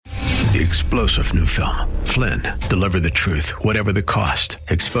The explosive new film, Flynn, deliver the truth, whatever the cost.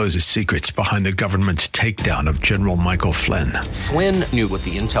 Exposes secrets behind the government's takedown of General Michael Flynn. Flynn knew what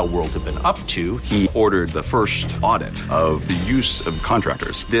the intel world had been up to. He ordered the first audit of the use of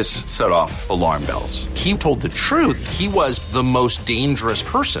contractors. This set off alarm bells. He told the truth. He was the most dangerous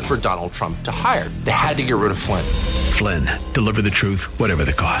person for Donald Trump to hire. They had to get rid of Flynn. Flynn, deliver the truth, whatever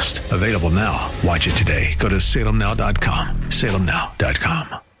the cost. Available now. Watch it today. Go to salemnow.com.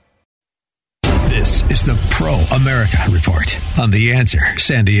 salemnow.com. This is the Pro America Report on The Answer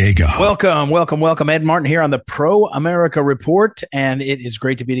San Diego. Welcome. Ed Martin here on the Pro America Report, and it is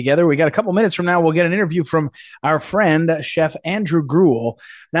great to be together. We got a couple minutes from now. We'll get an interview from our friend, Chef Andrew Gruel.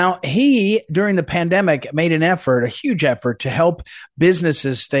 Now, he, during the pandemic, made an effort, a huge effort, to help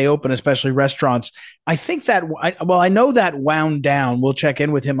businesses stay open, especially restaurants. I think that, I know that wound down. We'll check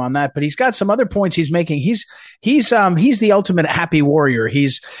in with him on that, but he's got some other points he's making. He's the ultimate happy warrior.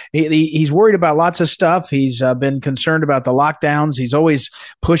 He's worried about lots of stuff. He's been concerned about the lockdowns. He's always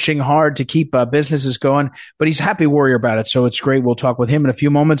pushing hard to keep businesses going, but he's a happy warrior about it. So it's great. We'll talk with him in a few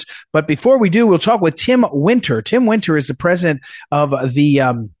moments. But before we do, we'll talk with Tim Winter. Tim Winter is the president of the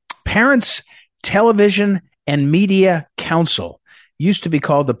Parents Television and Media Council. Used to be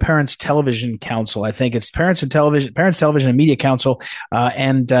called the Parents Television Council. I think it's Parents Television and Media Council.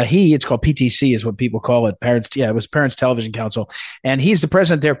 It's called PTC is what people call it. It was Parents Television Council. And he's the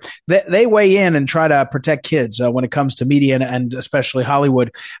president there. They weigh in and try to protect kids when it comes to media and especially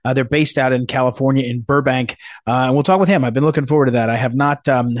Hollywood. They're based out in California in Burbank. And we'll talk with him. I've been looking forward to that. I have not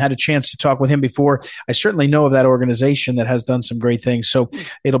had a chance to talk with him before. I certainly know of that organization that has done some great things. So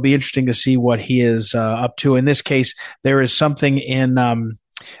it'll be interesting to see what he is up to. In this case, there is something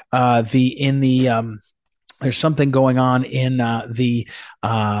there's something going on in the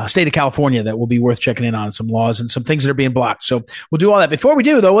state of California that will be worth checking in on, some laws and some things that are being blocked. So we'll do all that. Before we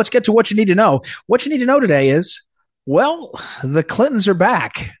do, though, let's get to what you need to know. What you need to know today is, well, the Clintons are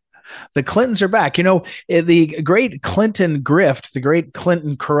back. The Clintons are back. You know, the great Clinton grift, the great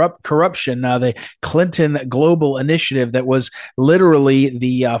Clinton corruption, the Clinton Global Initiative that was literally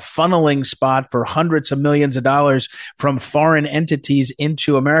the funneling spot for hundreds of millions of dollars from foreign entities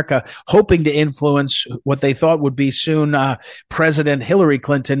into America, hoping to influence what they thought would be soon President Hillary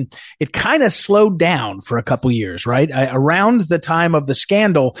Clinton. It kind of slowed down for a couple years, right? Around the time of the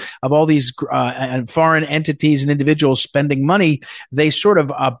scandal of all these foreign entities and individuals spending money, they sort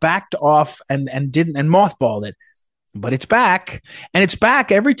of backed off and mothballed it. But it's back, and it's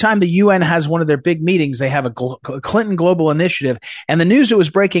back every time the UN has one of their big meetings. They have a Clinton Global Initiative, and the news that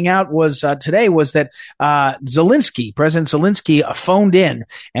was breaking out was today was that President Zelensky phoned in,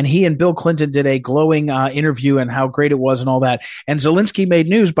 and he and Bill Clinton did a glowing interview and how great it was and all that. And Zelensky made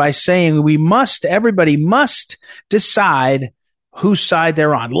news by saying everybody must decide whose side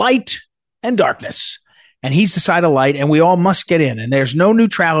they're on, light and darkness. And he's the side of light, and we all must get in. And there's no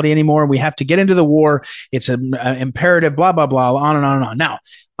neutrality anymore. We have to get into the war. It's an imperative, blah, blah, blah, on and on and on. Now,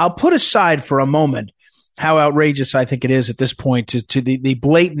 I'll put aside for a moment how outrageous I think it is at this point to the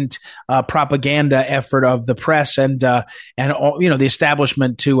blatant propaganda effort of the press and all, the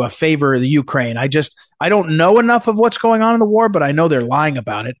establishment to favor the Ukraine. I don't know enough of what's going on in the war, but I know they're lying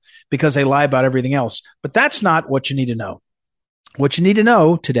about it because they lie about everything else. But that's not what you need to know. What you need to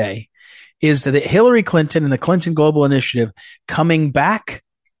know today is that Hillary Clinton and the Clinton Global Initiative coming back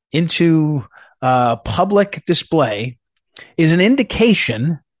into public display is an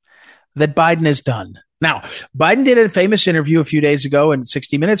indication that Biden is done. Now, Biden did a famous interview a few days ago in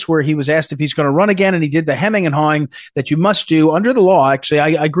 60 Minutes where he was asked if he's going to run again, and he did the hemming and hawing that you must do under the law. Actually,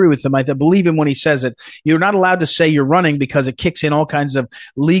 I agree with him. I believe him when he says it. You're not allowed to say you're running because it kicks in all kinds of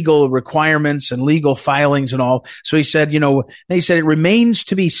legal requirements and legal filings and all. So he said, it remains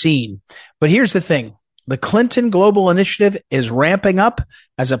to be seen. But here's the thing. The Clinton Global Initiative is ramping up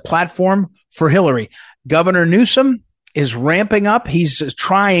as a platform for Hillary. Governor Newsom is ramping up. He's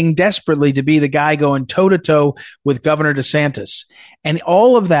trying desperately to be the guy going toe-to-toe with Governor DeSantis. And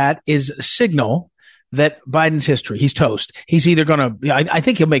all of that is a signal that Biden's history. He's toast. He's either going to, I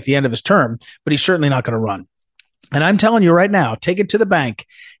think he'll make the end of his term, but he's certainly not going to run. And I'm telling you right now, take it to the bank.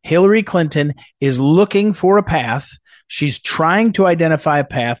 Hillary Clinton is looking for a path. She's trying to identify a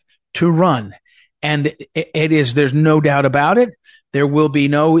path to run. And there's no doubt about it. There will be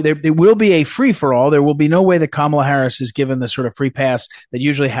a free for all. There will be no way that Kamala Harris is given the sort of free pass that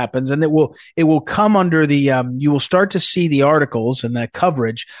usually happens. And it will come under you will start to see the articles and the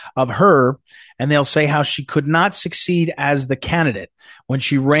coverage of her, and they'll say how she could not succeed as the candidate. When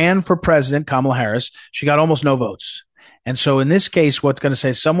she ran for president, Kamala Harris, she got almost no votes. And so in this case, what's going to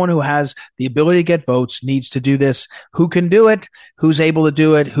say someone who has the ability to get votes needs to do this. Who can do it? Who's able to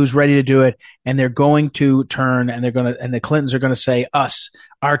do it? Who's ready to do it? And they're going to turn and the Clintons are going to say us,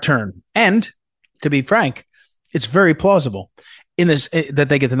 our turn. And to be frank, it's very plausible in this that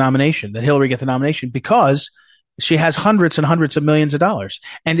they get the nomination, that Hillary get the nomination, because she has hundreds and hundreds of millions of dollars.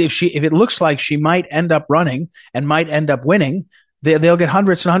 And if it looks like she might end up running and might end up winning, they'll get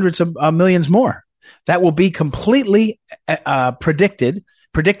hundreds and hundreds of millions more. That will be completely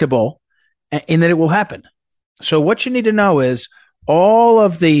predictable in that it will happen. So what you need to know is all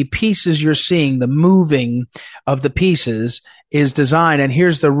of the pieces you're seeing, the moving of the pieces is designed. And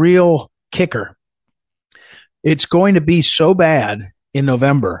here's the real kicker. It's going to be so bad in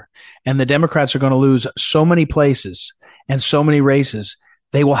November, and the Democrats are going to lose so many places and so many races,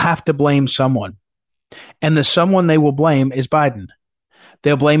 they will have to blame someone. And the someone they will blame is Biden.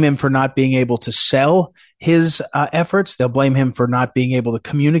 They'll blame him for not being able to sell his efforts. They'll blame him for not being able to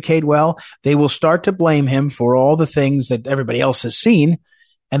communicate well. They will start to blame him for all the things that everybody else has seen,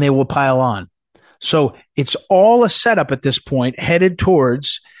 and they will pile on. So it's all a setup at this point, headed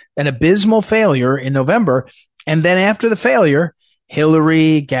towards an abysmal failure in November. And then after the failure,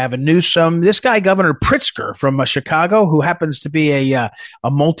 Hillary, Gavin Newsom, this guy, Governor Pritzker from Chicago, who happens to be a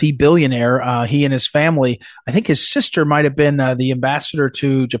multi-billionaire. He and his family, I think his sister might have been the ambassador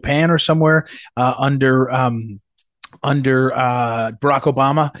to Japan or somewhere under Barack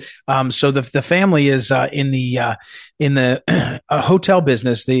Obama. So the family is in the hotel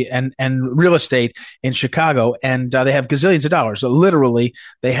business, and real estate in Chicago, and they have gazillions of dollars. So literally,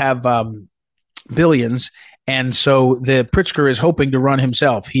 they have billions. And so the Pritzker is hoping to run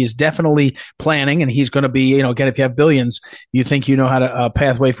himself. He is definitely planning, and he's going to be, again, if you have billions, you think you know how to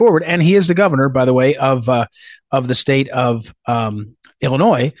pathway forward. And he is the governor, by the way, of the state of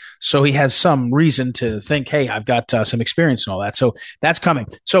Illinois. So he has some reason to think, hey, I've got some experience and all that. So that's coming.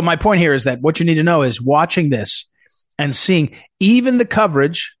 So my point here is that what you need to know is watching this and seeing even the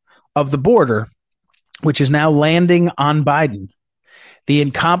coverage of the border, which is now landing on Biden, the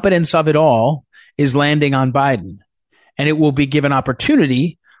incompetence of it all is landing on Biden. And it will be given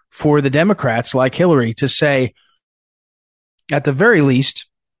opportunity for the Democrats like Hillary to say, at the very least,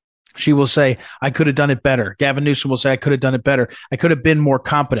 she will say, I could have done it better. Gavin Newsom will say, I could have done it better. I could have been more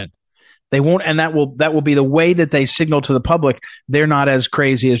competent. They won't. And that will be the way that they signal to the public. They're not as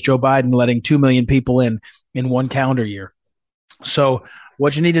crazy as Joe Biden letting 2 million people in one calendar year. So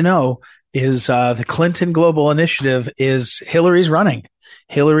what you need to know is the Clinton Global Initiative is Hillary's running.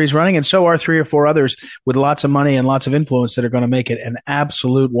 Hillary's running, and so are 3 or 4 others with lots of money and lots of influence that are going to make it an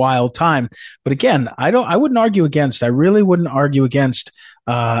absolute wild time. But again, I really wouldn't argue against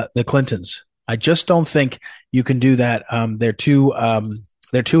the Clintons. I just don't think you can do that. They're too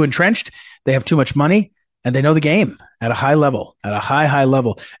entrenched. They have too much money, and they know the game at a high level, at a high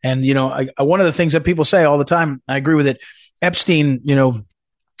level. And, one of the things that people say all the time, I agree with it. Epstein,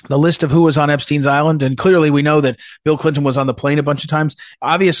 the list of who was on Epstein's island, and clearly we know that Bill Clinton was on the plane a bunch of times.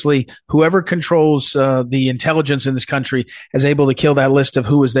 Obviously, whoever controls the intelligence in this country is able to kill that list of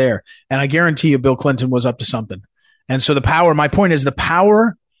who was there. And I guarantee you Bill Clinton was up to something. And so my point is the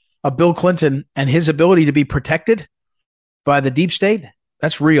power of Bill Clinton and his ability to be protected by the deep state,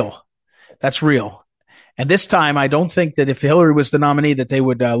 that's real. That's real. And this time, I don't think that if Hillary was the nominee, that they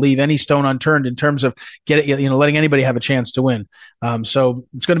would leave any stone unturned in terms of letting anybody have a chance to win. So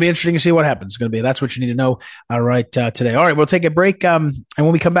it's going to be interesting to see what happens. That's what you need to know today. All right, we'll take a break. And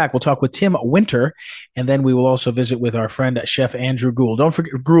when we come back, we'll talk with Tim Winter, and then we will also visit with our friend Chef Andrew Gould. Don't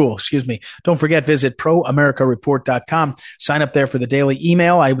forget, visit proamericareport.com. Sign up there for the daily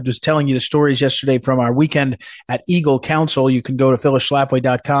email. I was just telling you the stories yesterday from our weekend at Eagle Council. You can go to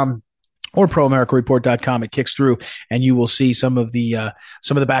phyllisschlafly.com. or proamericareport.com. It kicks through, and you will see some of the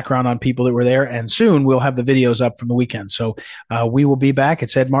background on people that were there. And soon we'll have the videos up from the weekend. So we will be back.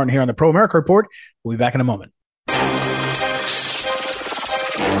 It's Ed Martin here on the Pro America Report. We'll be back in a moment.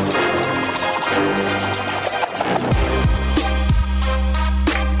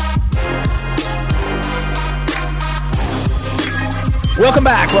 Welcome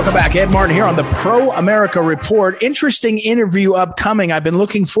back. Ed Martin here on the Pro America Report. Interesting interview upcoming. I've been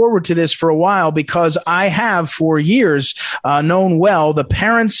looking forward to this for a while because I have for years known well the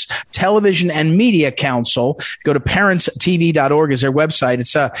Parents Television and Media Council. Go to parentstv.org is their website.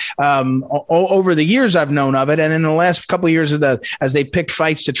 It's over the years I've known of it, and in the last couple of years as they picked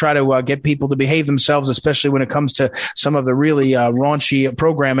fights to try to get people to behave themselves, especially when it comes to some of the really raunchy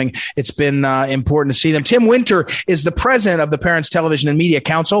programming, it's been important to see them. Tim Winter is the president of the Parents Television and Media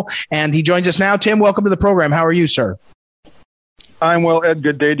Council, and he joins us now. Tim, welcome to the program. How are you, sir? I'm well, Ed.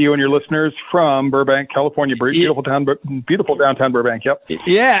 Good day to you and your listeners from Burbank, California. Beautiful downtown Burbank. Yep.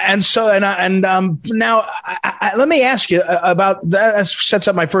 Yeah, and so now let me ask you about that. That sets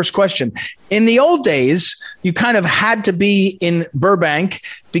up my first question. In the old days, you kind of had to be in Burbank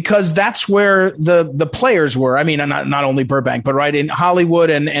because that's where the players were. I mean, not only Burbank, but right in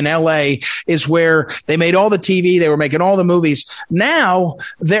Hollywood and LA is where they made all the TV. They were making all the movies. Now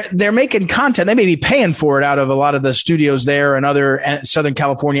they're making content. They may be paying for it out of a lot of the studios there and other Southern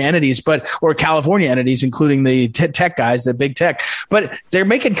California entities, or California entities, including the tech guys, the big tech. But they're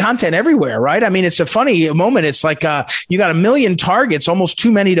making content everywhere, right? I mean, it's a funny moment. It's like you got a million targets, almost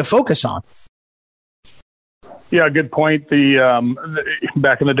too many to focus on. Yeah, good point.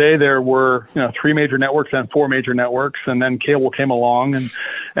 Back in the day, there were 3 major networks and 4 major networks, and then cable came along, and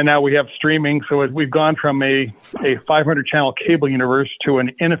now we have streaming. So we've gone from a 500 channel cable universe to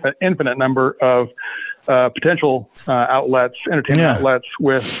an infinite number of potential outlets, entertainment outlets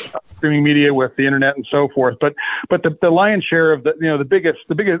with streaming media, with the internet and so forth. But the lion's share of the biggest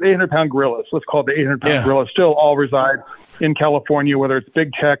 800-pound gorillas, let's call it the 800-pound gorillas, still all reside in California, whether it's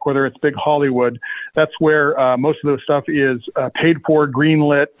big tech, whether it's big Hollywood. That's where most of the stuff is paid for,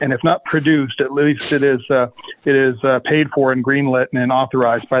 greenlit, and if not produced, at least it is paid for and greenlit and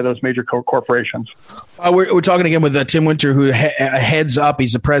authorized by those major corporations. We're talking again with Tim Winter, who heads up.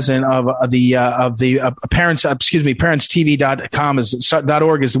 He's the president of the Parents. ParentsTV.com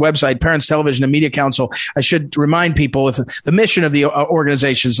 .org is the website. Parents Television and Media Council. I should remind people if the mission of the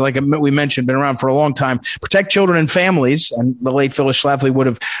organizations, like we mentioned, been around for a long time, protect children and families. And the late Phyllis Schlafly would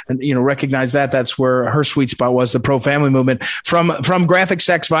have, recognized that. That's where her sweet spot was, the pro-family movement, from graphic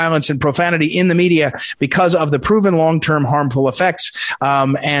sex, violence, and profanity in the media because of the proven long-term harmful effects,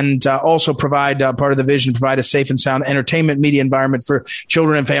 and also provide part of the vision, provide a safe and sound entertainment media environment for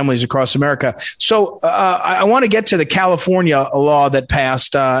children and families across America. So I want to get to the California law that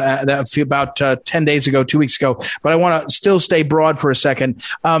passed about 10 days ago, 2 weeks ago, but I want to still stay broad for a second.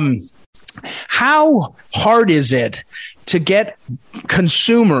 How hard is it to get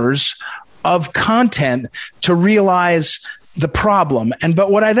consumers of content to realize the problem? But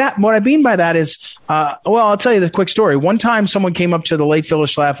what I mean by that is, I'll tell you the quick story. One time someone came up to the late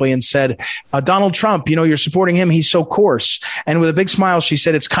Phyllis Schlafly and said, Donald Trump, you're supporting him. He's so coarse. And with a big smile, she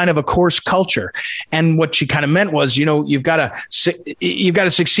said, it's kind of a coarse culture. And what she kind of meant was, you've got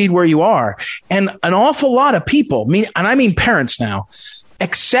to succeed where you are. And an awful lot of people, I mean parents now,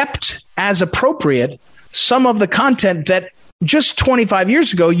 accept as appropriate some of the content that just 25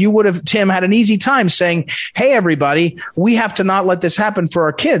 years ago, you would have, Tim, had an easy time saying, hey, everybody, we have to not let this happen for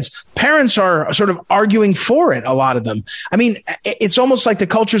our kids. Parents are sort of arguing for it, a lot of them. I mean, it's almost like the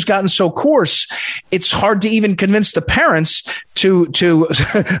culture's gotten so coarse, it's hard to even convince the parents to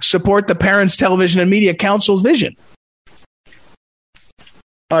support the Parents Television and Media Council's vision.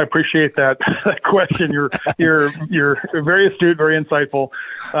 I appreciate that question. You're very astute, very insightful.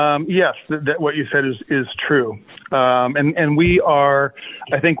 Yes, that what you said is true. And we are,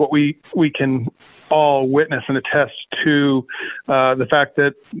 I think, what we can all witness and attest to the fact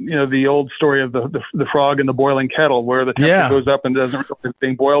that the old story of the frog in the boiling kettle, where the temperature goes up and doesn't realize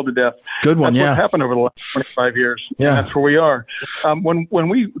being boiled to death. Good one. That's what's happened over the last 25 years. Yeah, and that's where we are. When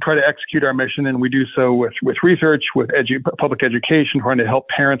we try to execute our mission, and we do so with research, with public education, trying to help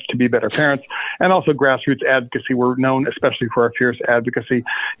parents to be better parents, and also grassroots advocacy. We're known especially for our fierce advocacy.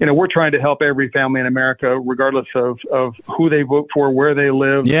 We're trying to help every family in America, regardless of who they vote for, where they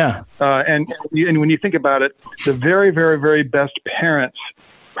live. Yeah. And when you think about it, the very, very, very best parents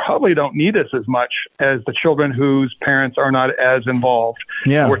probably don't need us as much as the children whose parents are not as involved.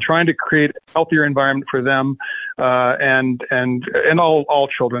 Yeah. We're trying to create a healthier environment for them and all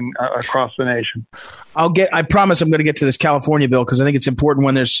children across the nation. I promise I'm going to get to this California bill because I think it's important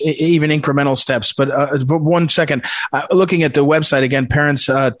when there's even incremental steps. But for 1 second, looking at the website again,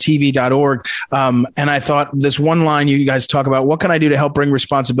 ParentsTV.org, and I thought this one line you guys talk about, what can I do to help bring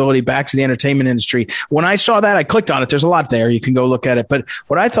responsibility back to the entertainment industry? When I saw that, I clicked on it. There's a lot there. You can go look at it. But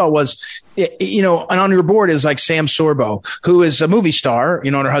what I thought was, and on your board is like Sam Sorbo, who is a movie star,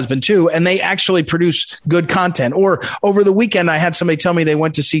 and her husband too, and they actually produce good content. Or over the weekend, I had somebody tell me they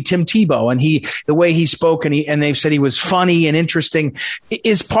went to see Tim Tebow, and the way he spoke, and they said he was funny and interesting.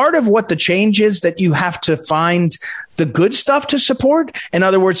 Is part of what the change is that you have to find the good stuff to support? In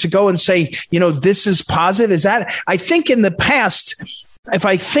other words, to go and say, this is positive. Is that, I think in the past, if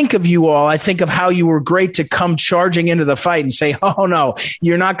I think of you all, I think of how you were great to come charging into the fight and say, oh, no,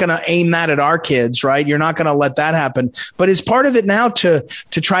 you're not going to aim that at our kids, right? You're not going to let that happen. But is part of it now to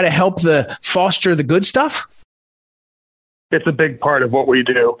try to help foster the good stuff? It's a big part of what we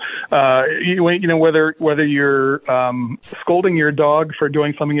do. Whether you're scolding your dog for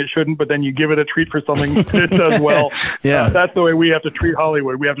doing something it shouldn't, but then you give it a treat for something it does well. Yeah, that's the way we have to treat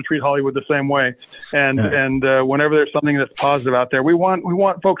Hollywood. We have to treat Hollywood the same way. And whenever there's something that's positive out there, we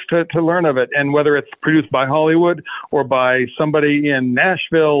want folks to learn of it. And whether it's produced by Hollywood or by somebody in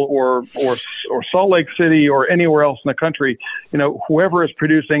Nashville or Salt Lake City or anywhere else in the country, whoever is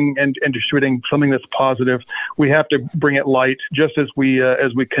producing and distributing something that's positive, we have to bring it light, just as we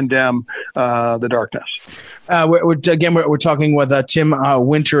condemn the darkness. We're talking with Tim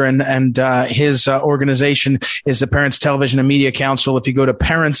Winter, and his organization is the Parents Television and Media Council. If you go to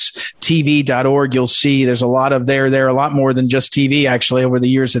parentstv.org, you'll see there's a lot of there a lot more than just TV. Actually, over the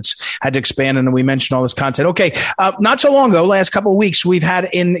years, it's had to expand, and we mentioned all this content. Okay, not so long ago, last couple of weeks, we've had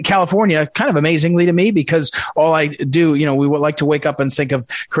in California, kind of amazingly to me, because all I do, we would like to wake up and think of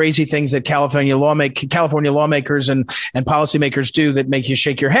crazy things that California lawmakers and policymakers do that make you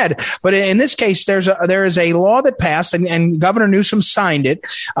shake your head. But in this case, there is a law that passed, and Governor Newsom signed it,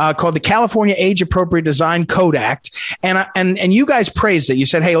 called the California Age Appropriate Design Code Act. And you guys praised it. You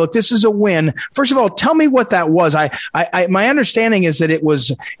said, "Hey, look, this is a win." First of all, tell me what that was. My understanding is that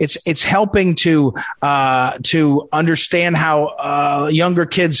it's helping to understand how younger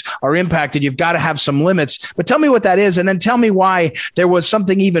kids are impacted. You've got to have some limits, but tell me what that is, and then tell me why there was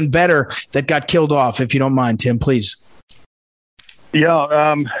something even better that got killed off, if you don't mind, Tim, please.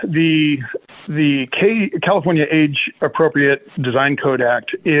 Yeah, the California Age Appropriate Design Code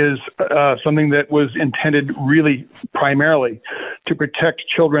Act is something that was intended really primarily to protect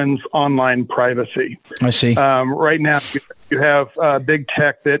children's online privacy. I see. Right now, you have big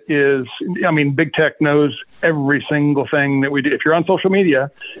tech that is, big tech knows every single thing that we do. If you're on social media,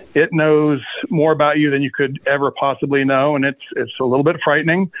 it knows more about you than you could ever possibly know, and it's a little bit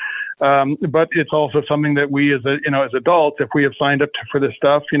frightening. But it's also something that we, as adults, if we have signed up for this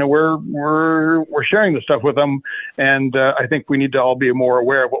stuff, we're sharing this stuff with them, and I think we need to all be more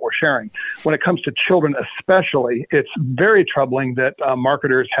aware of what we're sharing. When it comes to children, especially, it's very troubling that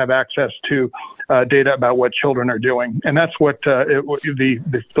marketers have access to data about what children are doing, and that's what the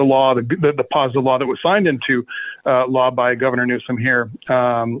law, the positive law that was signed into law by Governor Newsom here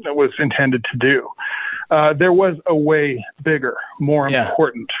was intended to do. There was a way bigger, more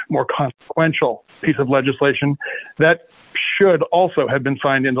important, more consequential piece of legislation that should also have been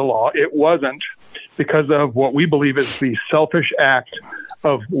signed into law. It wasn't, because of what we believe is the selfish act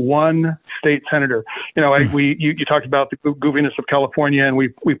of one state senator. You talked about the goofiness of California, and we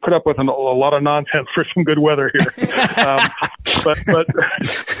put up with a lot of nonsense for some good weather here. But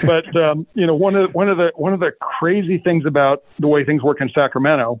one of the crazy things about the way things work in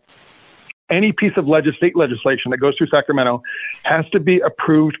Sacramento, any piece of state legislation that goes through Sacramento has to be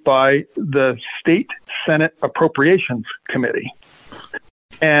approved by the State Senate Appropriations Committee.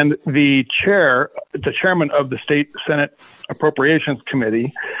 And the chairman of the State Senate Appropriations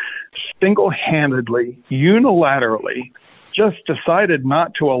Committee single-handedly, unilaterally, just decided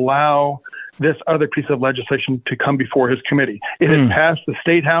not to allow this other piece of legislation to come before his committee. It had passed the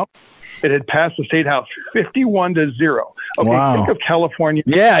State House. It had passed the State House 51-0. Okay, wow. Think of California.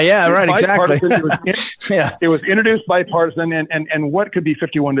 Yeah, right, exactly. It was introduced bipartisan, and what could be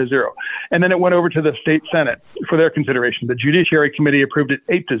 51-0? And then it went over to the State Senate for their consideration. The Judiciary Committee approved it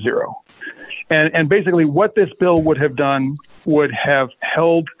 8-0. And basically what this bill would have done would have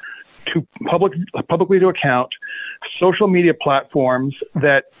held to publicly to account social media platforms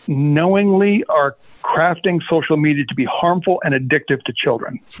that knowingly are crafting social media to be harmful and addictive to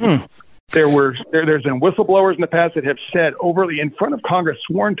children. There's been whistleblowers in the past that have said overtly in front of Congress,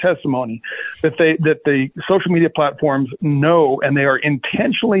 sworn testimony, that the social media platforms know, and they are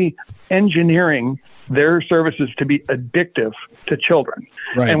intentionally engineering their services to be addictive to children.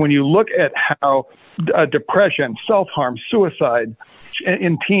 Right. And when you look at how depression, self-harm, suicide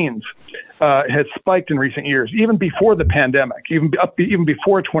in teens has spiked in recent years, even before the pandemic, even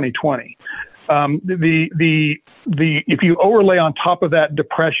before 2020. If you overlay on top of that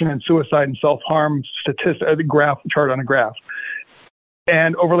depression and suicide and self-harm statistic, the chart on a graph,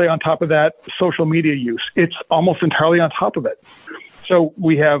 and overlay on top of that social media use, it's almost entirely on top of it. So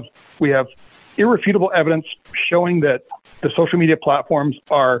we have irrefutable evidence showing that the social media platforms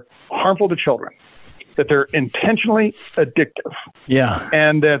are harmful to children, that they're intentionally addictive,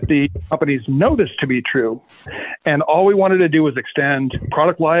 and that the companies know this to be true. And all we wanted to do was extend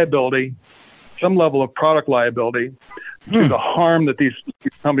product liability, some level of product liability, to the harm that these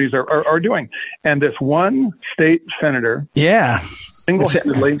companies are doing. And this one state senator,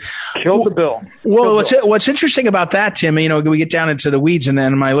 single-handedly killed the bill. Well, what's interesting about that, Tim, we get down into the weeds,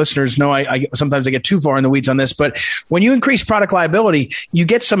 and my listeners know I sometimes I get too far in the weeds on this, but when you increase product liability, you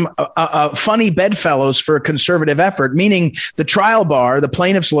get some funny bedfellows for a conservative effort, meaning the trial bar, the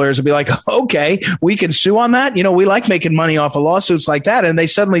plaintiff's lawyers will be like, okay, we can sue on that. We like making money off of lawsuits like that. And they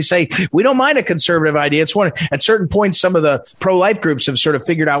suddenly say, we don't mind a conservative idea. It's one at certain points, some of the pro-life groups have sort of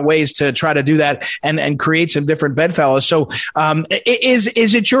figured out ways to try to do that and create some different bedfellows. So,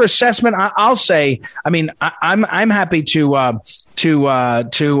 is it your assessment? I'll say, I'm happy to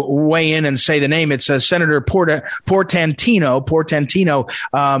weigh in and say the name. It's Senator Portantino,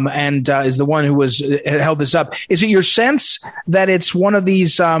 and is the one who held this up. Is it your sense that it's one of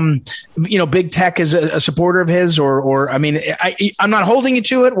these, big tech is a supporter of his, or I'm not holding you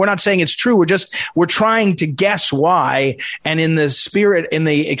to it. We're not saying it's true. We're trying to guess why. And in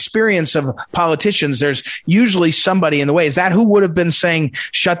the experience of politicians, there's usually somebody in the way. Is that who would have been saying,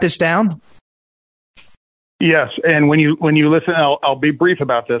 shut this down? Yes, and when you listen, I'll be brief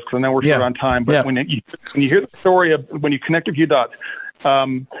about this because I know we're short on time. But when you hear the story when you connect a few dots,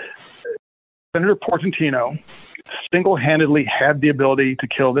 Senator Portantino single-handedly had the ability to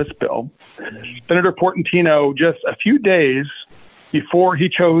kill this bill. Senator Portantino, just a few days before he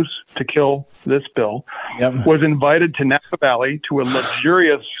chose to kill this bill, was invited to Napa Valley, to a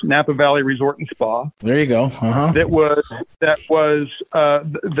luxurious Napa Valley resort and spa. There you go. That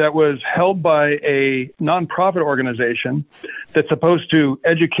was held by a nonprofit organization that's supposed to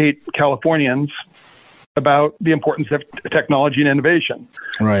educate Californians about the importance of technology and innovation.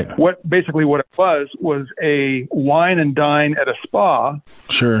 Right. What it was a wine and dine at a spa.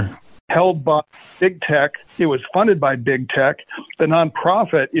 Sure. Held by big tech. It was funded by big tech. The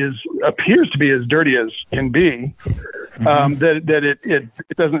nonprofit appears to be as dirty as can be. That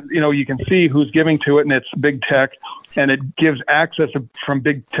it doesn't, you can see who's giving to it, and it's big tech, and it gives access from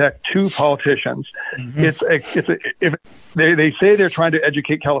big tech to politicians. If they say they're trying to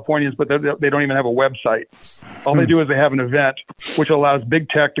educate Californians, but they don't even have a website. All they do is they have an event which allows big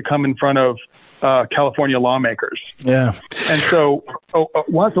tech to come in front of California lawmakers. Yeah. And so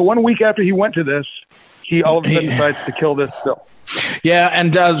 1 week after he went to this, he all of a sudden decides to kill this bill. Yeah,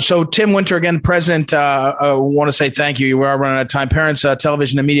 and so Tim Winter, again, President, want to say thank you. We are running out of time. Parents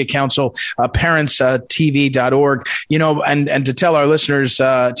Television and Media Council, parentstv.org. And to tell our listeners,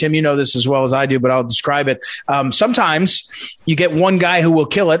 Tim, this as well as I do, but I'll describe it. Sometimes you get one guy who will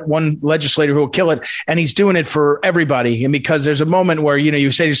kill it, one legislator who will kill it, and he's doing it for everybody. And because there's a moment where,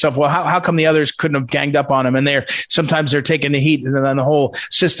 you say to yourself, well, how come the others couldn't have ganged up on him? And sometimes they're taking the heat, and then the whole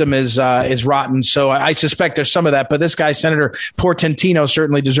system is rotten. So I suspect there's some of that. But this guy, Senator Portantino,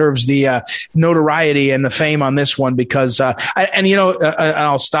 certainly deserves the notoriety and the fame on this one because, and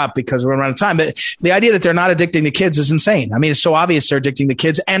I'll stop because we're running out of time, but the idea that they're not addicting the kids is insane. It's so obvious they're addicting the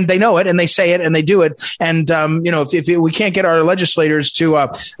kids, and they know it, and they say it, and they do it. And, if we can't get our legislators to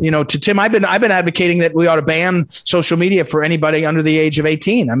Tim, I've been advocating that we ought to ban social media for anybody under the age of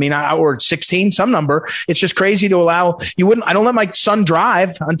 18. Or 16, some number. It's just crazy to allow, I don't let my son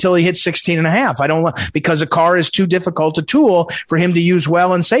drive until he hits 16 and a half. Because a car is too difficult a tool for him to use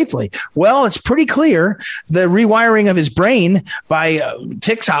well and safely. Well, it's pretty clear the rewiring of his brain by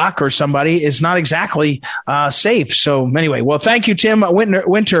TikTok or somebody is not exactly safe. So anyway, well, thank you, Tim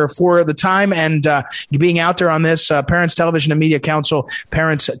Winter, for the time and being out there on this. Parents Television and Media Council,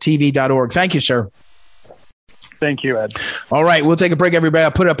 parentstv.org. Thank you, sir. Thank you, Ed. All right, we'll take a break, everybody. I'll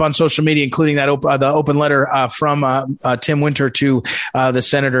put it up on social media, including that the open letter from Tim Winter to the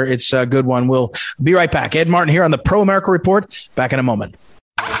senator. It's a good one. We'll be right back. Ed Martin here on the Pro America Report. Back in a moment.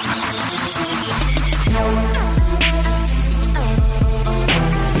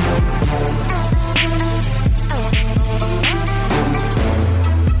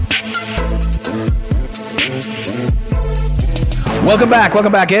 Welcome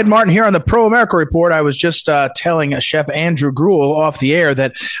back. Ed Martin here on the Pro America Report. I was just telling Chef Andrew Gruel off the air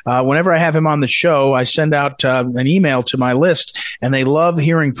that whenever I have him on the show, I send out an email to my list, and they love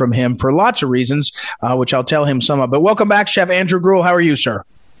hearing from him for lots of reasons, which I'll tell him some of. But welcome back, Chef Andrew Gruel. How are you, sir?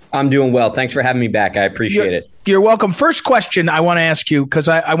 I'm doing well. Thanks for having me back. I appreciate it. You're welcome. First question I want to ask you, because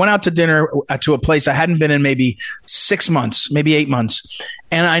I went out to dinner to a place I hadn't been in maybe 6 months, maybe 8 months,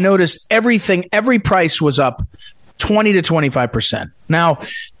 and I noticed every price was up 20 to 25%. Now,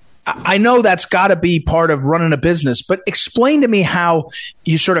 I know that's got to be part of running a business, but explain to me how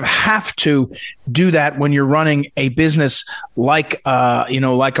you sort of have to do that when you're running a business like a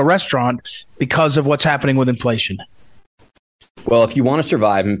restaurant because of what's happening with inflation. Well, if you want to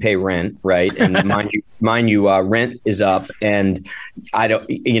survive and pay rent, right, and mind you, mind you, rent is up, and I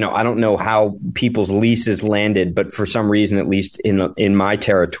don't know how people's leases landed, but for some reason, at least in my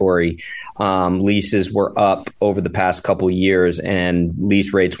territory, leases were up over the past couple of years, and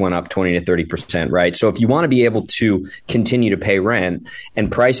lease rates went up 20 to 30%, right? So if you want to be able to continue to pay rent,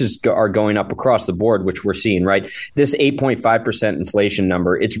 and prices are going up across the board, which we're seeing, right? This 8.5% inflation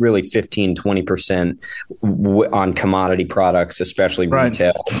number, it's really 15, 20% on commodity products, especially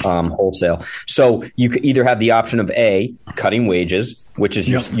retail, wholesale. So you could either have the option of A, cutting wages, which is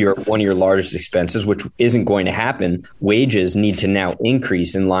your one of your largest expenses, which isn't going to happen. Wages need to now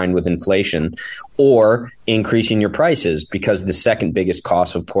increase in line with inflation, or increasing your prices, because the second biggest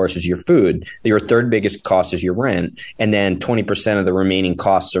cost, of course, is your food. Your third biggest cost is your rent. And then 20% of the remaining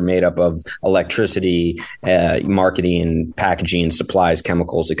costs are made up of electricity, marketing, packaging, supplies,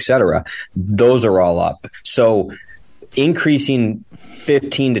 chemicals, etc. Those are all up. So increasing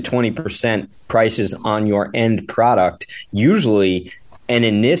 15 to 20% prices on your end product usually, and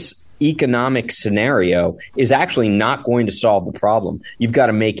in this economic scenario, is actually not going to solve the problem. You've got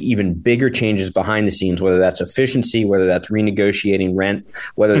to make even bigger changes behind the scenes, whether that's efficiency, whether that's renegotiating rent,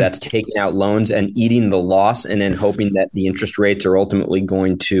 whether that's taking out loans and eating the loss, and then hoping that the interest rates are ultimately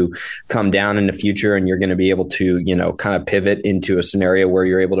going to come down in the future, and you're going to be able to, kind of pivot into a scenario where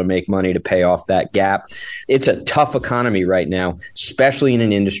you're able to make money to pay off that gap. It's a tough economy right now, especially in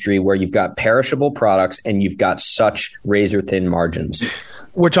an industry where you've got perishable products and you've got such razor thin margins.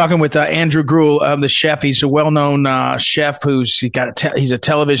 We're talking with Andrew Gruel, the chef. He's a well-known chef he's a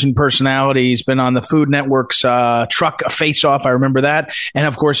television personality. He's been on the Food Network's Truck Face Off. I remember that. And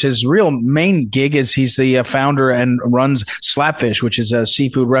of course, his real main gig is he's the founder and runs Slapfish, which is a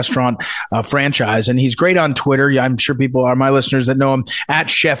seafood restaurant franchise. And he's great on Twitter. I'm sure people are my listeners that know him at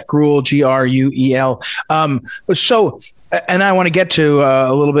Chef Gruel, Gruel. And I want to get to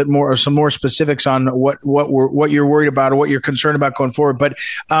a little bit more, some more specifics on what you're worried about or what you're concerned about going forward. But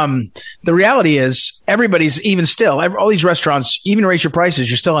the reality is, everybody's, even still, all these restaurants, even raise your prices,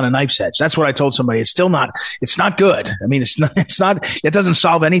 you're still on a knife's edge. That's what I told somebody. It's not good. I mean, it doesn't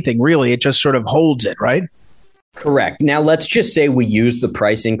solve anything really. It just sort of holds it, right? Correct. Now, let's just say we use the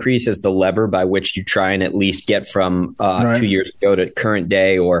price increase as the lever by which you try and at least get from 2 years ago to current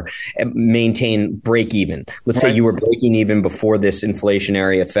day, or maintain break even. Let's say you were breaking even before this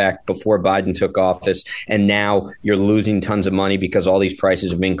inflationary effect, before Biden took office, and now you're losing tons of money because all these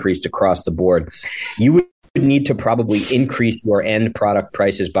prices have increased across the board. You would need to probably increase your end product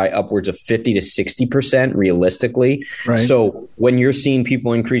prices by upwards of 50 to 60% realistically. Right. So when you're seeing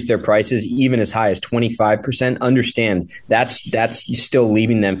people increase their prices even as high as 25%, understand that's still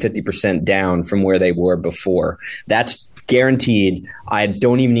leaving them 50% down from where they were before. That's guaranteed. I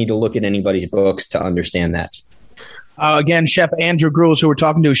don't even need to look at anybody's books to understand that. Again, Chef Andrew Gruel, who we're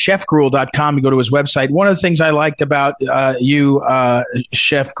talking to, chefgruel.com. You go to his website. One of the things I liked about you,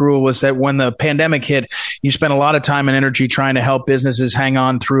 Chef Gruel, was that when the pandemic hit, you spent a lot of time and energy trying to help businesses hang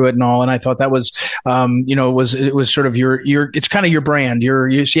on through it and all. And I thought that was, it was sort of it's kind of your brand. You're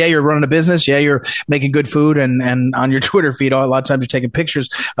running a business. Yeah, you're making good food, and on your Twitter feed, a lot of times you're taking pictures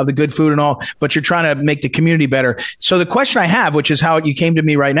of the good food and all, but you're trying to make the community better. So the question I have, which is how you came to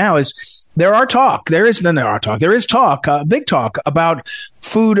me right now, is there is big talk about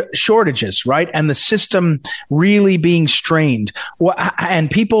food shortages, right? And the system really being strained,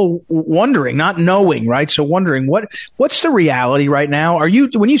 and people wondering, not knowing, right? So wondering what's the reality right now?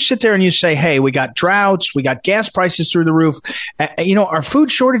 When you sit there and you say, hey, we got droughts, we got gas prices through the roof, are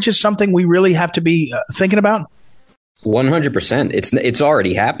food shortages something we really have to be thinking about? 100%. It's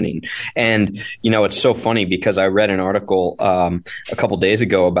already happening. And, it's so funny because I read an article a couple days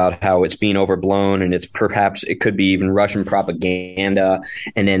ago about how it's being overblown, and it could be even Russian propaganda.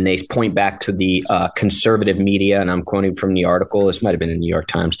 And then they point back to the conservative media, and I'm quoting from the article, this might have been in the New York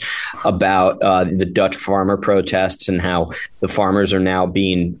Times, about the Dutch farmer protests and how the farmers are now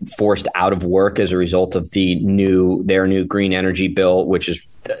being forced out of work as a result of their new green energy bill, which is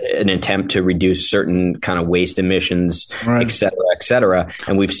an attempt to reduce certain kind of waste emissions, right, et cetera.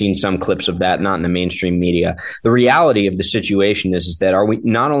 And we've seen some clips of that, not in the mainstream media. The reality of the situation is that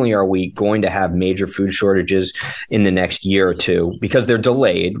not only are we going to have major food shortages in the next year or two, because they're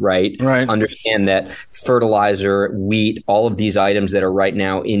delayed, right? Understand that fertilizer, wheat, all of these items that are right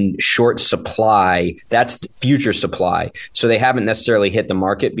now in short supply, that's future supply. So they haven't necessarily hit the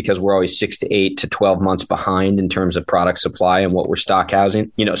market because we're always 6 to 8 to 12 months behind in terms of product supply and what we're stock housing.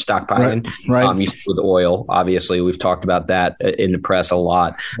 stockpiling. Right. With oil, obviously, we've talked about that in the press a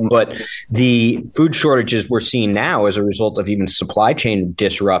lot. But the food shortages we're seeing now as a result of even supply chain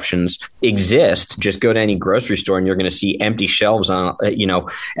disruptions exist. Just go to any grocery store and you're going to see empty shelves on,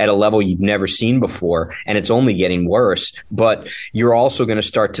 at a level you've never seen before, and it's only getting worse. But you're also going to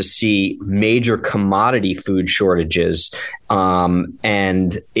start to see major commodity food shortages,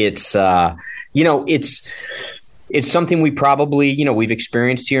 and it's something we probably, we've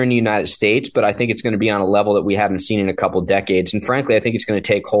experienced here in the United States, but I think it's going to be on a level that we haven't seen in a couple decades. And frankly, I think it's going to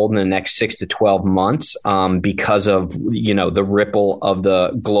take hold in the next 6 to 12 months because of, the ripple of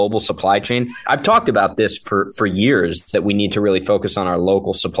the global supply chain. I've talked about this for years, that we need to really focus on our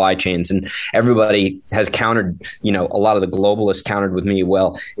local supply chains. And everybody has countered, a lot of the globalists countered with me,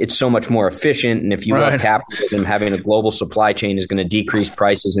 well, it's so much more efficient. And if you love capitalism, having a global supply chain is going to decrease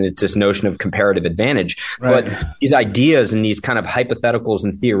prices. And it's this notion of comparative advantage. Right. But these ideas and these kind of hypotheticals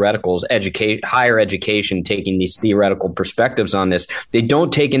and theoreticals, higher education taking these theoretical perspectives on this, they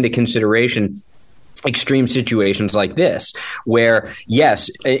don't take into consideration extreme situations like this, where, yes,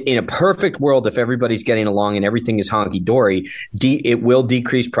 in a perfect world, if everybody's getting along and everything is honky-dory, it will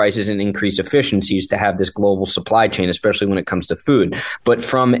decrease prices and increase efficiencies to have this global supply chain, especially when it comes to food. But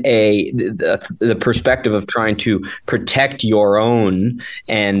from the perspective of trying to protect your own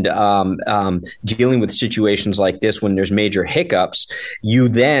and dealing with situations like this when there's major hiccups, you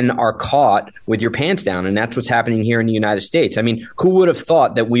then are caught with your pants down. And that's what's happening here in the United States. I mean, who would have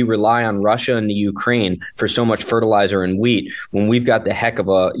thought that we rely on Russia and the Ukraine for so much fertilizer and wheat when we've got the heck of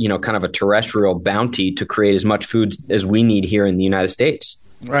a, kind of a terrestrial bounty to create as much food as we need here in the United States?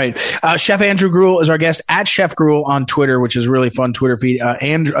 Right. Chef Andrew Gruel is our guest at Chef Gruel on Twitter, which is a really fun Twitter feed.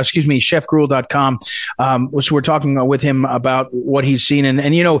 chefgruel.com. So we're talking with him about what he's seen. And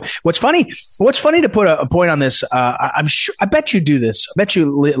what's funny to put a point on this. I bet you do this. I bet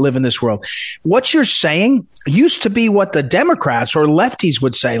you live in this world. What you're saying used to be what the Democrats or lefties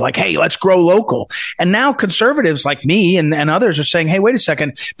would say, like, hey, let's grow local. And now conservatives like me and others are saying, hey, wait a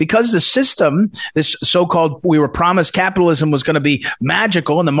second, because the system, this so-called, we were promised capitalism was going to be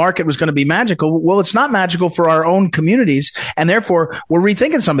magical and the market was going to be magical. Well, it's not magical for our own communities. And therefore, we're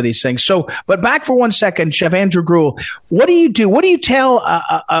rethinking some of these things. So, but back for 1 second, Chef Andrew Gruel, what do you do? What do you tell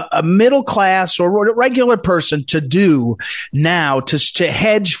a middle class or regular person to do now to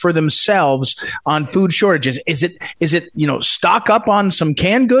hedge for themselves on food shortages? Is it stock up on some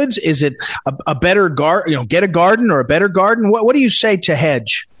canned goods? Is it a better garden, get a garden or a better garden? What do you say to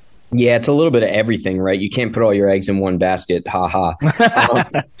hedge? Yeah, it's a little bit of everything, right? You can't put all your eggs in one basket. Ha ha.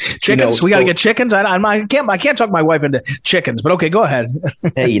 Chickens. We got to get chickens. I can't talk my wife into chickens, but okay, go ahead.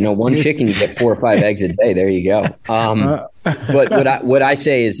 Hey, one chicken, you get 4 or 5 eggs a day. There you go. But what I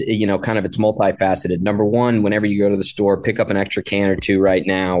say is, kind of it's multifaceted. Number one, whenever you go to the store, pick up an extra can or two right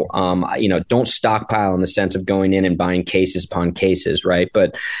now. Don't stockpile in the sense of going in and buying cases upon cases, right?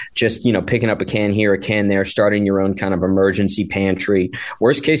 But just, picking up a can here, a can there, starting your own kind of emergency pantry.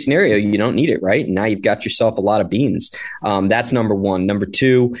 Worst case scenario, you don't need it, right? Now you've got yourself a lot of beans. That's number one. Number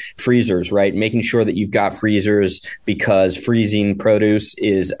two, freezers, right? Making sure that you've got freezers, because freezing produce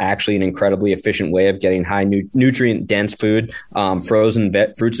is actually an incredibly efficient way of getting high nutrient dense food. Frozen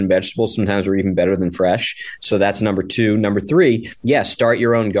fruits and vegetables sometimes are even better than fresh. So that's number two. Number three, start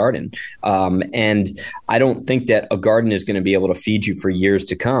your own garden. And I don't think that a garden is going to be able to feed you for years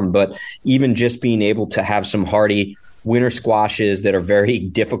to come, but even just being able to have some hardy winter squashes that are very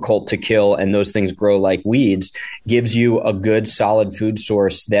difficult to kill, and those things grow like weeds, gives you a good solid food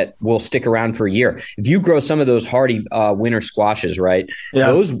source that will stick around for a year. If you grow some of those hardy winter squashes, right,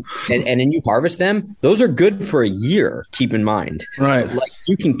 those and then you harvest them, those are good for a year, keep in mind. Right. Like,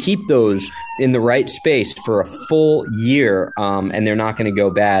 you can keep those in the right space for a full year, and they're not going to go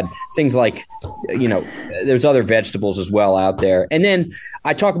bad. Things like, there's other vegetables as well out there. And then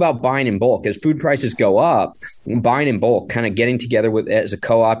I talk about buying in bulk. As food prices go up, buying in bulk, kind of getting together as a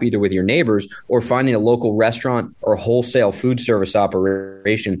co-op, either with your neighbors or finding a local restaurant or wholesale food service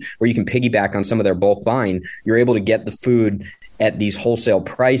operation where you can piggyback on some of their bulk buying. You're able to get the food at these wholesale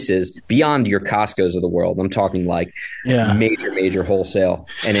prices beyond your Costco's of the world. I'm talking like major wholesale,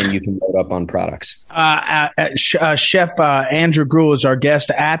 and then you can load up on products. Chef Andrew Gruel is our guest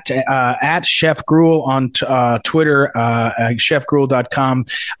at Chef Gruel on Twitter, chefgruel.com.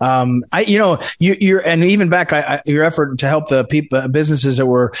 You're and even back your effort to help the businesses that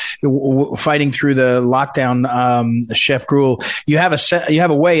were fighting through the lockdown. Chef Gruel, you have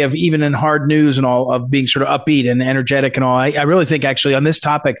a way of, even in hard news and all, of being sort of upbeat and energetic and all. I really think actually on this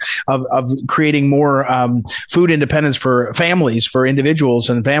topic of creating more food independence for families, for individuals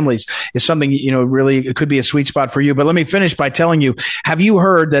and families is something, really it could be a sweet spot for you. But let me finish by telling you, have you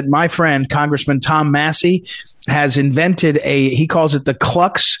heard that my friend, Congressman Tom Massey, has invented he calls it the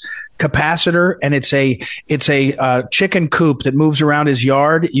Clux capacitor, and it's a chicken coop that moves around his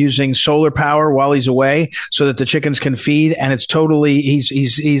yard using solar power while he's away, so that the chickens can feed. And it's totally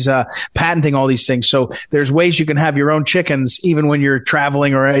he's patenting all these things. So there's ways you can have your own chickens even when you're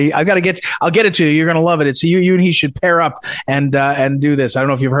traveling. Or I'll get it to you. You're gonna love it. It's you and he should pair up and do this. I don't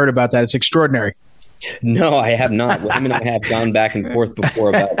know if you've heard about that. It's extraordinary. No, I have not. Him and I have gone back and forth before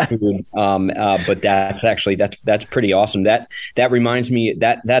about food, but that's pretty awesome. That reminds me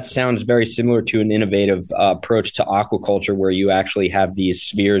that sounds very similar to an innovative approach to aquaculture, where you actually have these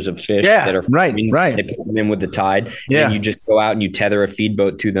spheres of fish that are right. They put them in with the tide, and you just go out and you tether a feed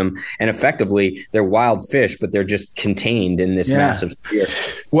boat to them, and effectively they're wild fish, but they're just contained in this massive sphere.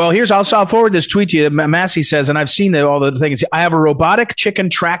 Well, I'll forward this tweet to you. Massey says, and I've seen all the things. I have a robotic chicken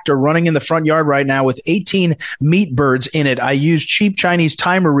tractor running in the front yard right now with 18 meat birds in it. I use cheap Chinese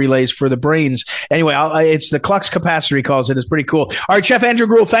timer relays for the brains. Anyway, it's the Clux capacitor, he calls it. It's pretty cool. All right, Chef Andrew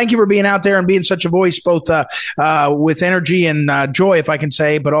Gruel, thank you for being out there and being such a voice, both with energy and joy, if I can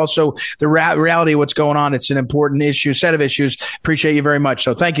say, but also the reality of what's going on. It's an important set of issues. Appreciate you very much.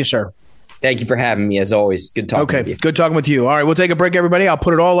 So thank you, sir. Thank you for having me, as always. Good talking with you. Good talking with you. All right, we'll take a break, everybody. I'll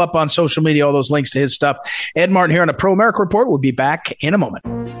put it all up on social media, all those links to his stuff. Ed Martin here on the Pro America Report. We'll be back in a moment.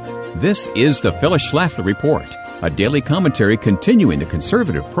 This is the Phyllis Schlafly Report, a daily commentary continuing the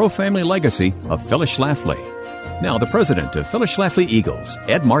conservative pro-family legacy of Phyllis Schlafly. Now, the president of Phyllis Schlafly Eagles,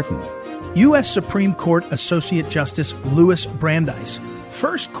 Ed Martin. U.S. Supreme Court Associate Justice Louis Brandeis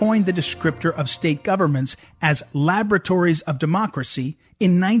first coined the descriptor of state governments as laboratories of democracy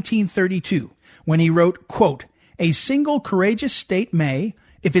in 1932, when he wrote, quote, "A single courageous state may,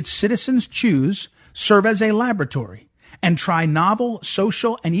 if its citizens choose, serve as a laboratory and try novel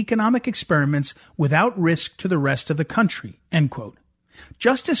social and economic experiments without risk to the rest of the country," end quote.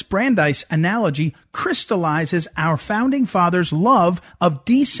 Justice Brandeis' analogy crystallizes our founding fathers' love of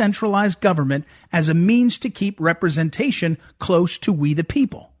decentralized government as a means to keep representation close to we the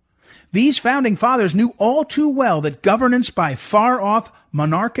people. These founding fathers knew all too well that governance by far-off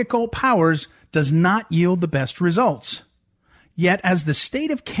monarchical powers does not yield the best results. Yet, as the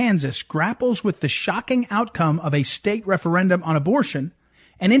state of Kansas grapples with the shocking outcome of a state referendum on abortion,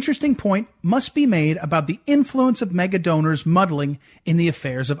 an interesting point must be made about the influence of mega donors muddling in the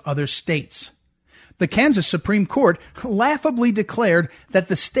affairs of other states. The Kansas Supreme Court laughably declared that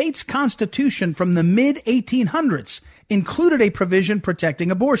the state's constitution from the mid-1800s included a provision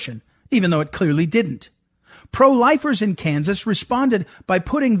protecting abortion, even though it clearly didn't. Pro-lifers in Kansas responded by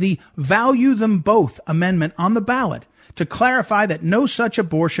putting the Value Them Both amendment on the ballot to clarify that no such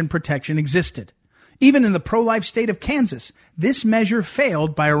abortion protection existed. Even in the pro-life state of Kansas, this measure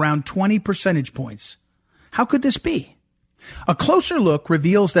failed by around 20 percentage points. How could this be? A closer look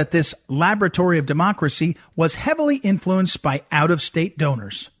reveals that this laboratory of democracy was heavily influenced by out-of-state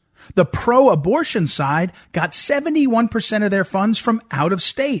donors. The pro-abortion side got 71% of their funds from out of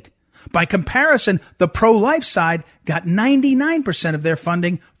state. By comparison, the pro-life side got 99% of their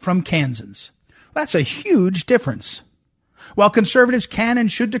funding from Kansans. That's a huge difference. While conservatives can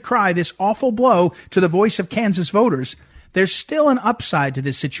and should decry this awful blow to the voice of Kansas voters, there's still an upside to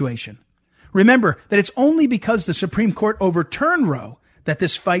this situation. Remember that it's only because the Supreme Court overturned Roe that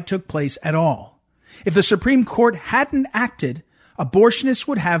this fight took place at all. If the Supreme Court hadn't acted, abortionists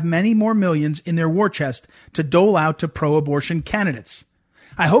would have many more millions in their war chest to dole out to pro-abortion candidates.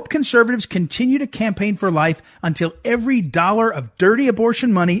 I hope conservatives continue to campaign for life until every dollar of dirty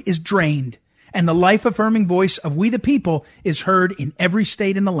abortion money is drained and the life-affirming voice of we the people is heard in every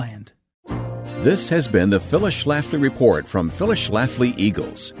state in the land. This has been the Phyllis Schlafly Report from Phyllis Schlafly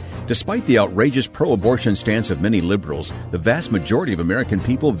Eagles. Despite the outrageous pro-abortion stance of many liberals, the vast majority of American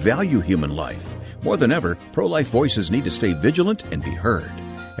people value human life. More than ever, pro-life voices need to stay vigilant and be heard.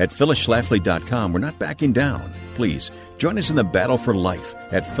 At phyllisschlafly.com, we're not backing down. Please, join us in the battle for life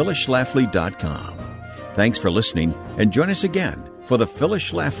at phyllisschlafly.com. Thanks for listening, and join us again for the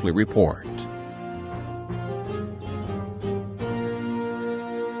Phyllis Schlafly Report.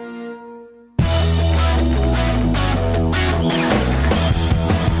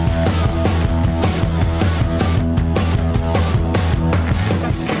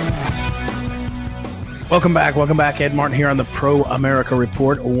 Welcome back. Ed Martin here on the Pro America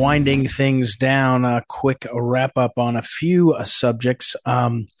Report, winding things down. A quick wrap up on a few subjects.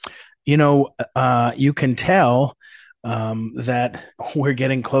 You can tell that we're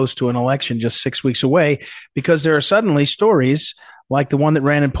getting close to an election just 6 weeks away, because there are suddenly stories like the one that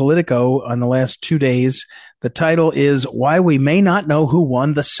ran in Politico on the last 2 days. The title is "Why We May Not Know Who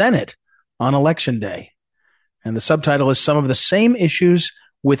Won the Senate on Election Day." And the subtitle is "Some of the Same Issues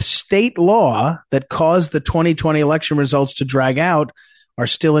with State Law That Caused the 2020 Election Results to Drag Out Are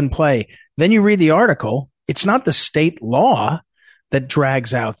Still in Play." Then you read the article. It's not the state law that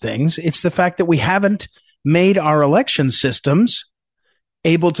drags out things. It's the fact that we haven't made our election systems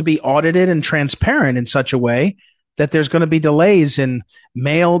able to be audited and transparent in such a way that there's going to be delays in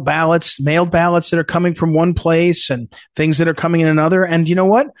mailed ballots that are coming from one place and things that are coming in another. And you know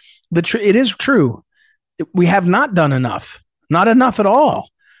what? It is true. We have not done enough, not enough at all,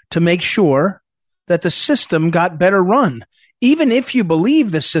 to make sure that the system got better run. Even if you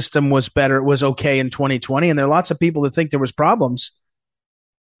believe the system was better, it was okay in 2020, and there are lots of people that think there was problems.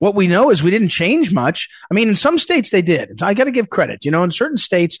 What we know is we didn't change much. I mean, in some states they did. I got to give credit. In certain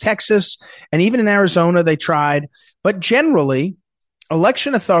states, Texas, and even in Arizona, they tried. But generally,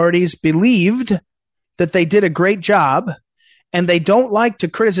 election authorities believed that they did a great job, and they don't like to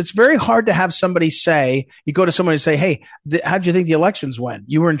criticize. It's very hard to have somebody say, you go to somebody and say, hey, how'd you think the elections went?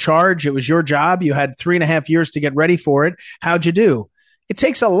 You were in charge. It was your job. You had 3.5 years to get ready for it. How'd you do? It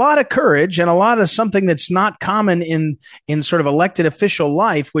takes a lot of courage and a lot of something that's not common in sort of elected official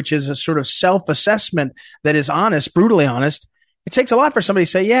life, which is a sort of self-assessment that is honest, brutally honest. It takes a lot for somebody to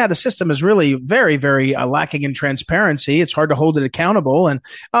say, yeah, the system is really very, very lacking in transparency. It's hard to hold it accountable. And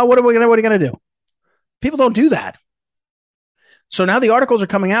what are you going to do? People don't do that. So now the articles are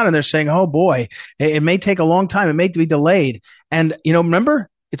coming out and they're saying, oh boy, it may take a long time. It may be delayed. And, remember,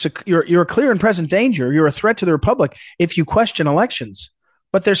 you're a clear and present danger. You're a threat to the republic if you question elections.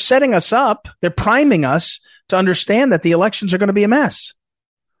 But they're setting us up. They're priming us to understand that the elections are going to be a mess.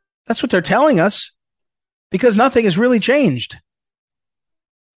 That's what they're telling us, because nothing has really changed.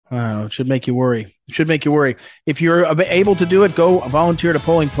 It should make you worry. It should make you worry. If you're able to do it, go volunteer at a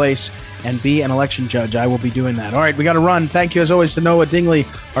polling place and be an election judge. I will be doing that. All right, we got to run. Thank you, as always, to Noah Dingley,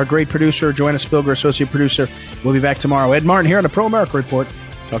 our great producer, Joanna Spilger, associate producer. We'll be back tomorrow. Ed Martin here on the Pro America Report.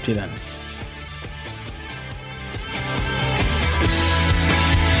 Talk to you then.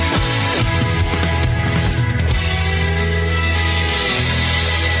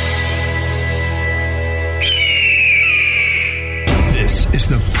 Is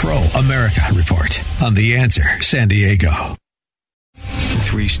the Pro America Report on The Answer San Diego.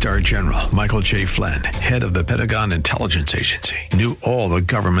 3-star General Michael J. Flynn, head of the Pentagon Intelligence Agency, knew all the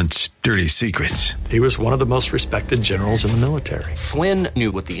government's dirty secrets. He was one of the most respected generals in the military. Flynn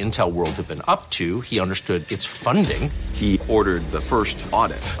knew what the intel world had been up to. He understood its funding. He ordered the first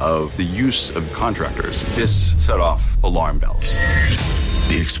audit of the use of contractors. This set off alarm bells.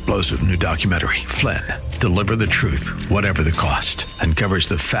 The explosive new documentary, Flynn, Deliver the Truth, Whatever the Cost, uncovers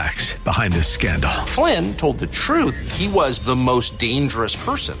the facts behind this scandal. Flynn told the truth. He was the most dangerous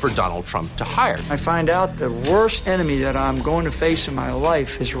person for Donald Trump to hire. I find out the worst enemy that I'm going to face in my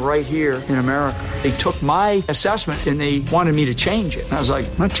life is right here in America. They took my assessment and they wanted me to change it. And I was like,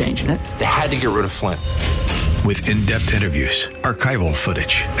 I'm not changing it. They had to get rid of Flynn. With in-depth interviews, archival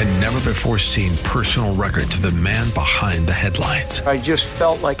footage, and never-before-seen personal records of the man behind the headlines. I just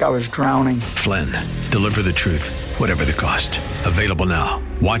felt like I was drowning. Flynn, Deliver the Truth, Whatever the Cost. Available now.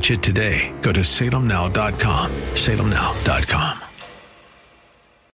 Watch it today. Go to salemnow.com. salemnow.com.